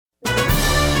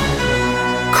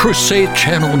Crusade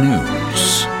Channel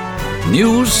News.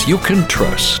 News you can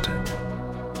trust.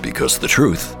 Because the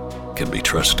truth can be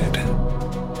trusted.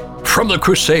 From the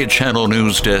Crusade Channel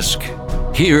News Desk,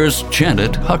 here's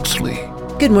Janet Huxley.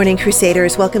 Good morning,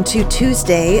 Crusaders. Welcome to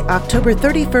Tuesday, October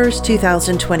 31st,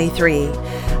 2023.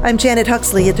 I'm Janet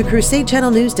Huxley at the Crusade Channel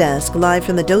News Desk, live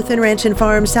from the Dothan Ranch and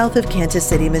Farm south of Kansas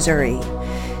City, Missouri.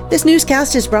 This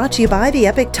newscast is brought to you by the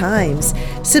Epic Times.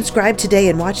 Subscribe today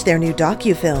and watch their new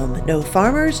docufilm, No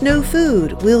Farmers, No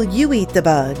Food, Will You Eat the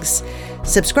Bugs?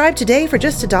 Subscribe today for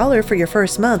just $1 for your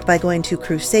first month by going to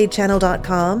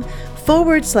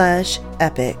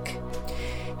crusadechannel.com/epic.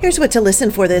 Here's what to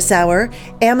listen for this hour.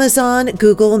 Amazon,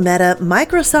 Google, Meta,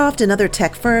 Microsoft, and other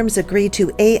tech firms agree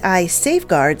to AI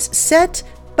safeguards set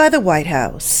by the White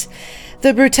House.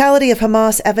 The brutality of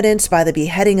Hamas evidenced by the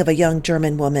beheading of a young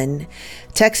German woman.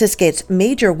 Texas gets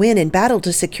major win in battle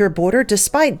to secure border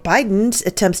despite Biden's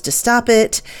attempts to stop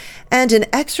it. And an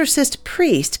exorcist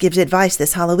priest gives advice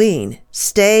this Halloween.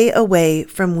 Stay away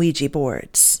from Ouija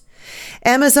boards.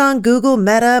 Amazon, Google,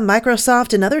 Meta,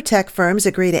 Microsoft, and other tech firms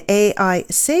agree to AI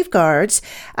safeguards.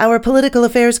 Our political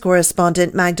affairs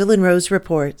correspondent Mahgdalen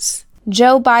reports.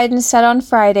 Joe Biden said on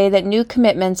Friday that new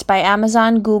commitments by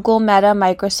Amazon, Google, Meta,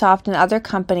 Microsoft, and other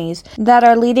companies that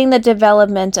are leading the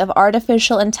development of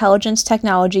artificial intelligence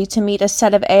technology to meet a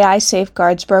set of AI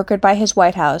safeguards brokered by his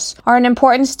White House are an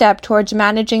important step towards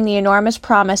managing the enormous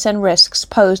promise and risks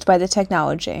posed by the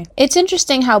technology. It's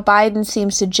interesting how Biden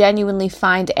seems to genuinely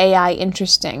find AI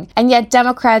interesting, and yet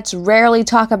Democrats rarely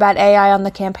talk about AI on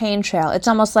the campaign trail. It's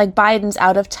almost like Biden's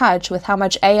out of touch with how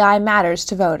much AI matters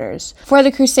to voters. For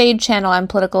the Crusade Channel, I'm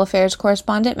political affairs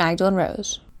correspondent Mahgdalen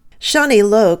Rose. Shani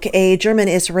Lok, a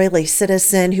German-Israeli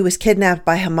citizen who was kidnapped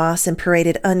by Hamas and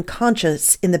paraded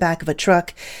unconscious in the back of a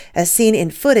truck, as seen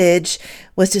in footage,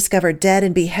 was discovered dead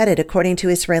and beheaded, according to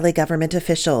Israeli government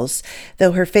officials.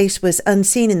 Though her face was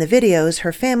unseen in the videos,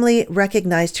 her family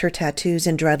recognized her tattoos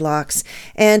and dreadlocks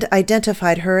and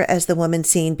identified her as the woman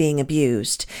seen being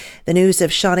abused. The news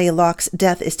of Shani Lok's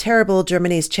death is terrible,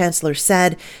 Germany's chancellor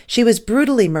said. She was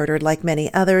brutally murdered like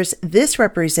many others. This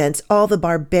represents all the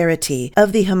barbarity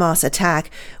of the Hamas attack,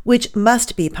 which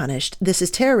must be punished. This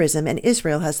is terrorism, and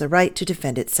Israel has the right to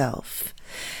defend itself.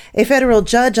 A federal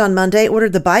judge on Monday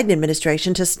ordered the Biden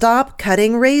administration to stop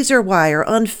cutting razor wire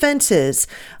on fences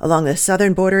along the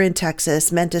southern border in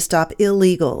Texas meant to stop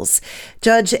illegals.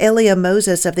 Judge Elia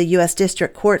Moses of the U.S.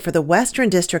 District Court for the Western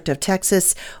District of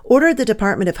Texas ordered the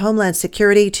Department of Homeland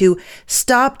Security to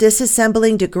stop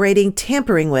disassembling, degrading,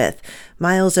 tampering with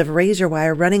miles of razor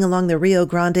wire running along the Rio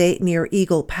Grande near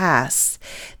Eagle Pass.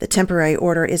 The temporary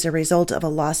order is a result of a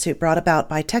lawsuit brought about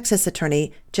by Texas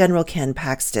Attorney General Ken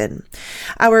Paxton.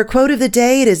 Our quote of the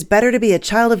day: it is better to be a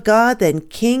child of God than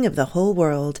king of the whole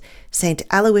world. St.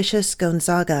 Aloysius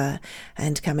Gonzaga.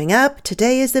 And coming up,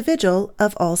 today is the vigil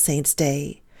of All Saints'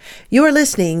 Day. You're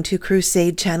listening to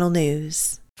Crusade Channel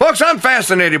News. Folks, I'm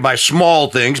fascinated by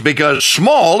small things because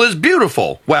small is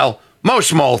beautiful. Well, most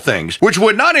small things, which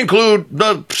would not include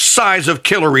the size of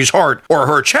Hillary's heart or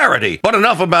her charity. But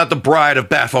enough about the Bride of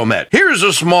Baphomet. Here's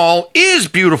a small is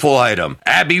beautiful item.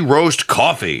 Abbey roast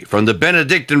coffee from the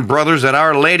Benedictine brothers at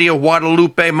Our Lady of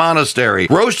Guadalupe Monastery.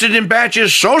 Roasted in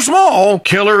batches so small,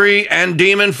 Hillary and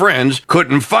demon friends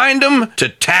couldn't find them to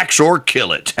tax or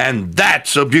kill it. And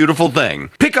that's a beautiful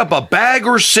thing. Pick up a bag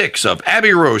or 6 of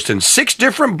Abbey roast in 6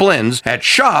 different blends at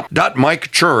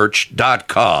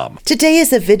shop.mikechurch.com. Today is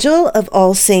the vigil of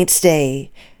All Saints'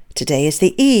 Day. Today is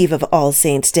the eve of All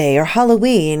Saints' Day, or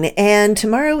Halloween, and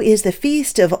tomorrow is the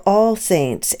Feast of All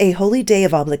Saints, a holy day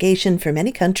of obligation for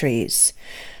many countries.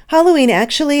 Halloween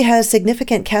actually has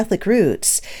significant Catholic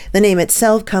roots. The name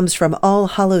itself comes from All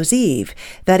Hallows' Eve,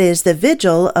 that is, the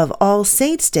vigil of All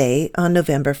Saints' Day on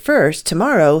November 1st,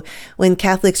 tomorrow, when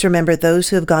Catholics remember those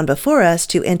who have gone before us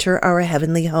to enter our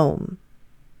heavenly home.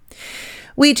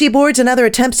 Ouija boards and other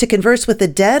attempts to converse with the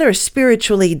dead are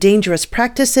spiritually dangerous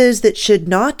practices that should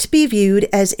not be viewed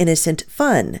as innocent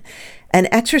fun. An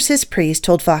exorcist priest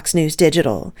told Fox News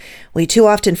Digital. We too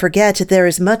often forget that there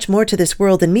is much more to this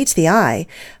world than meets the eye.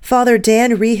 Father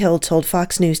Dan Rehill told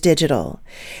Fox News Digital.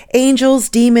 Angels,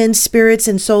 demons, spirits,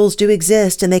 and souls do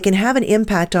exist, and they can have an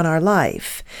impact on our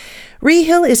life.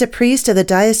 Rehill is a priest of the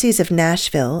Diocese of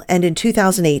Nashville, and in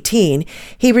 2018,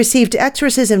 he received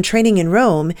exorcism training in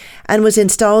Rome and was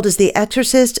installed as the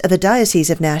exorcist of the Diocese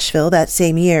of Nashville that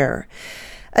same year.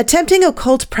 Attempting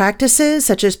occult practices,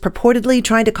 such as purportedly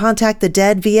trying to contact the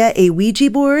dead via a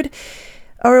Ouija board,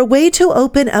 are a way to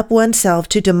open up oneself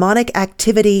to demonic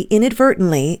activity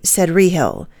inadvertently, said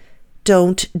Rehill.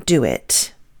 Don't do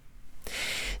it.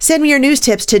 Send me your news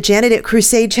tips to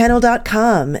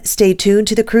janet@crusadechannel.com. Stay tuned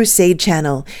to the Crusade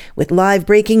Channel with live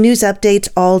breaking news updates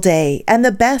all day and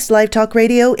the best live talk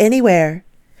radio anywhere.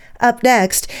 Up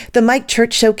next, the Mike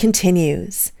Church Show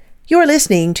continues. You're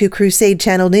listening to Crusade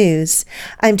Channel News.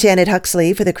 I'm Janet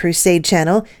Huxley for the Crusade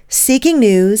Channel, seeking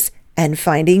news and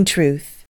finding truth.